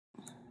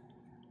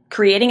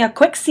Creating a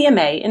quick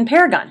CMA in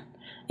Paragon.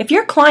 If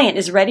your client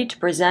is ready to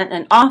present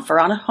an offer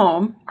on a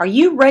home, are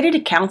you ready to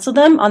counsel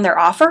them on their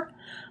offer?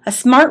 A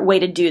smart way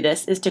to do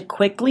this is to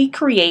quickly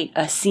create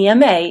a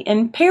CMA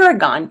in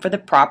Paragon for the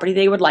property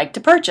they would like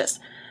to purchase.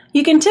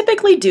 You can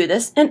typically do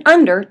this in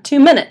under 2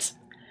 minutes.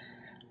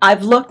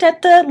 I've looked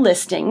at the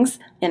listings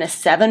in a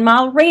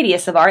 7-mile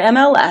radius of our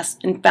MLS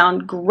and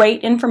found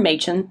great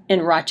information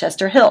in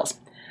Rochester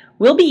Hills.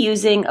 We'll be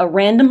using a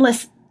random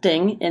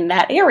listing in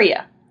that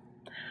area.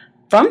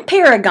 From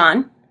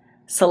Paragon,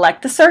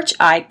 select the search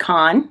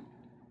icon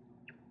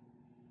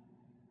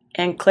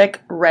and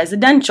click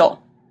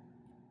Residential.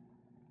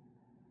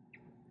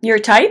 Your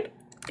type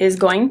is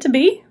going to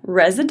be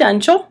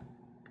residential.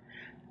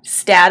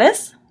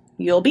 Status,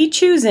 you'll be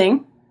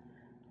choosing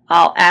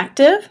all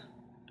active,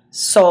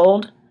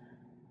 sold,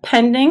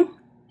 pending,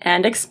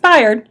 and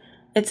expired.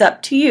 It's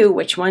up to you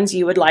which ones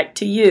you would like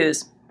to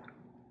use.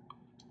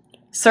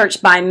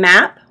 Search by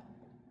map.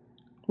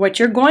 What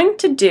you're going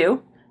to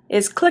do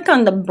is click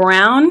on the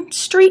brown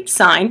street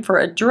sign for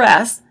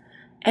address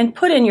and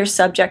put in your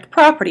subject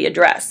property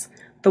address,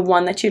 the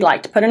one that you'd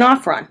like to put an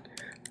offer on.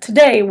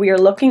 Today we are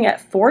looking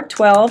at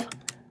 412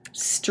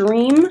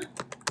 Stream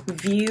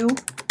View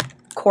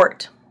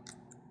Court.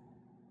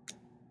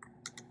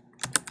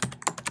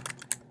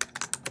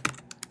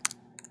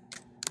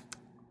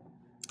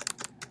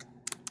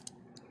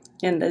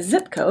 And the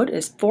zip code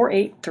is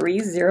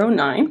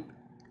 48309.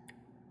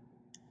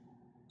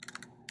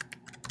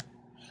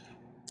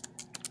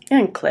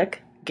 And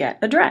click Get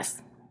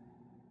Address.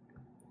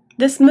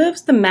 This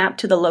moves the map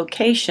to the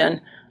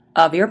location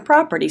of your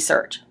property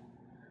search.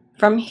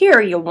 From here,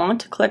 you'll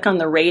want to click on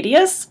the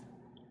radius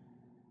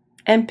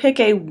and pick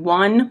a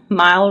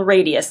 1-mile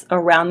radius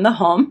around the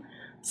home.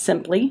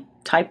 Simply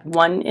type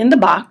 1 in the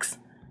box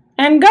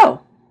and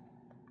go.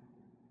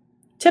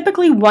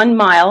 Typically 1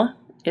 mile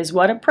is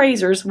what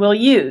appraisers will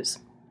use.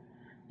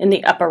 In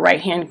the upper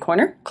right-hand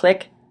corner,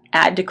 click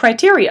Add to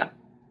Criteria.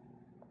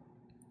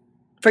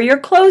 For your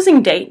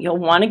closing date, you'll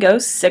want to go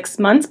 6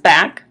 months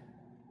back.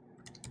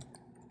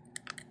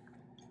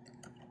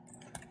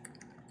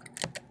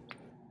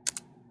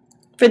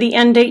 For the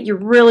end date, you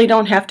really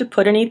don't have to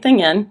put anything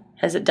in,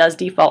 as it does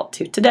default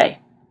to today.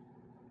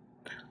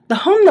 The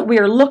home that we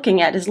are looking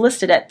at is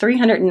listed at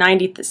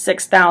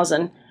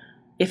 $396,000.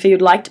 If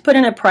you'd like to put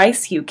in a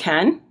price, you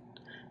can.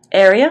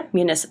 Area,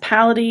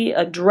 municipality,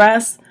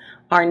 address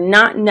are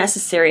not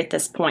necessary at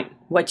this point.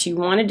 What you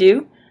want to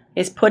do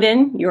is put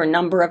in your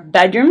number of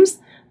bedrooms,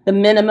 the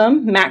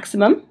minimum,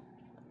 maximum.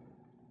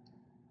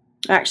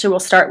 Actually, we'll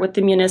start with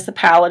the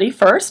municipality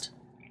first.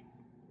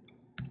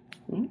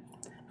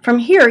 From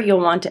here,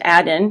 you'll want to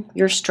add in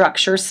your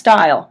structure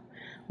style.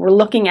 We're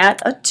looking at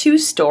a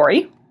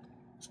 2-story.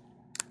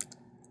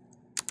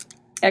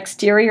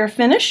 Exterior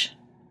finish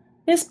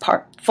is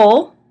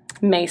full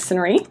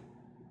masonry.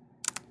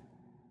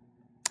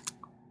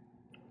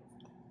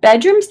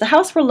 Bedrooms, the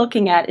house we're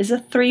looking at is a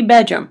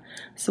 3-bedroom.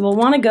 So we'll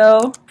want to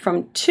go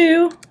from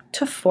 2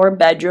 to 4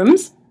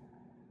 bedrooms.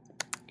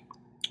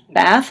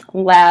 Bath,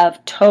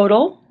 lav,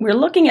 total. We're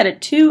looking at a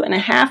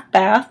 2.5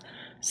 bath.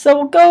 So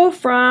we'll go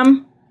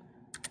from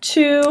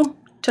 2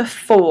 to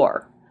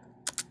 4.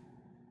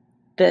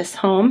 This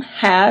home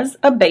has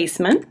a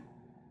basement.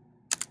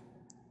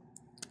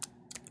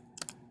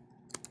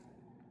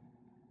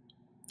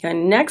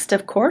 And next,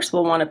 of course,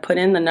 we'll want to put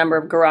in the number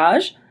of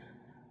garage.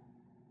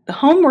 The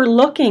home we're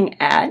looking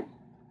at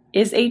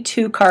is a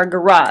 2-car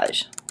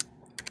garage.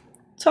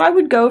 So I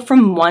would go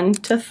from 1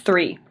 to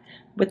 3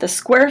 with a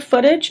square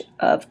footage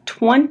of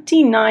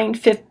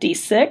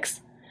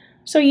 2956.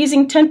 So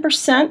using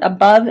 10%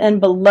 above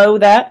and below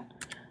that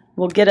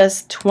will get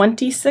us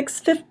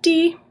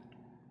 2650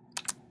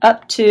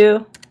 up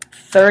to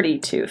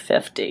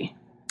 3250.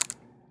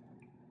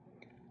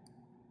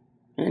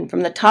 And from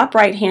the top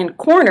right-hand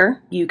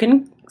corner, you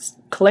can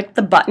click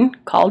the button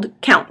called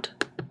Count.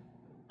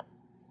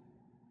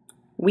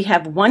 We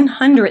have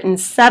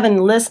 107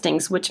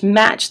 listings which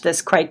match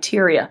this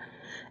criteria.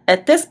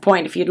 At this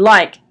point, if you'd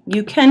like,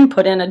 you can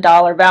put in a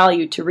dollar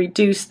value to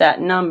reduce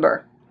that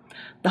number.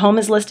 The home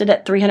is listed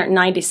at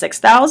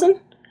 $396,000,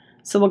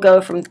 so we'll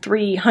go from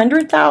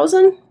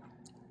 $300,000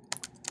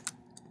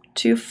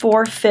 to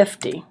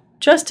 $450,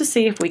 just to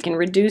see if we can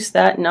reduce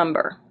that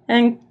number,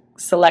 and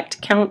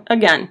select Count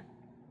again.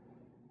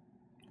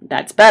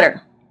 That's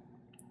better.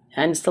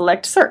 And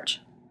select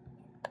Search.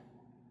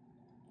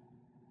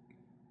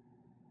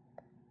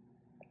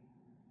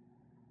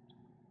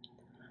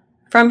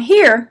 From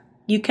here,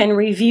 you can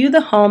review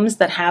the homes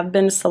that have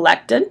been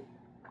selected.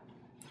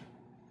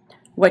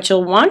 What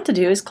you'll want to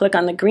do is click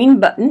on the green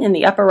button in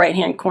the upper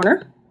right-hand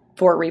corner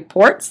for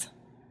reports.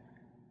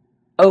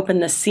 Open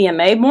the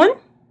CMA one.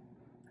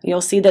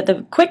 You'll see that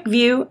the quick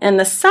view and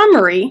the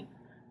summary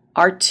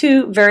are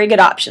 2 very good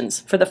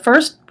options. For the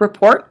first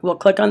report, we'll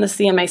click on the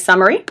CMA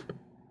summary.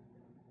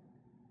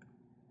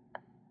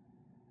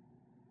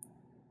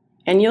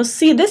 And you'll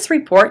see this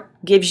report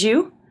gives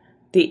you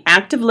the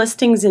active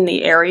listings in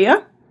the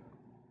area.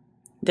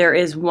 There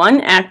is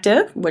one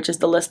active, which is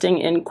the listing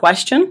in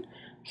question.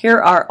 Here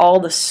are all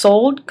the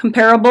sold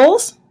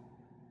comparables.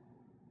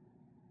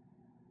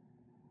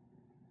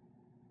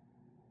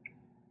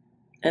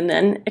 And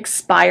then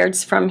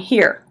expireds from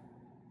here.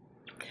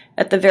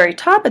 At the very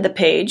top of the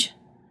page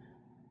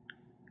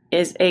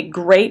is a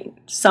great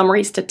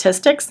summary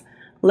statistics,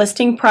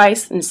 listing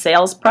price and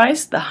sales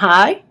price, the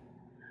high,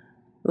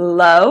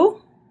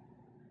 low,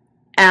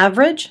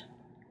 average,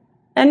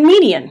 and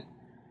median.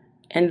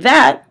 And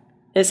that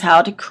is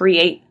how to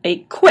create a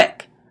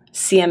quick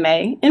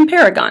CMA in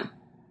Paragon.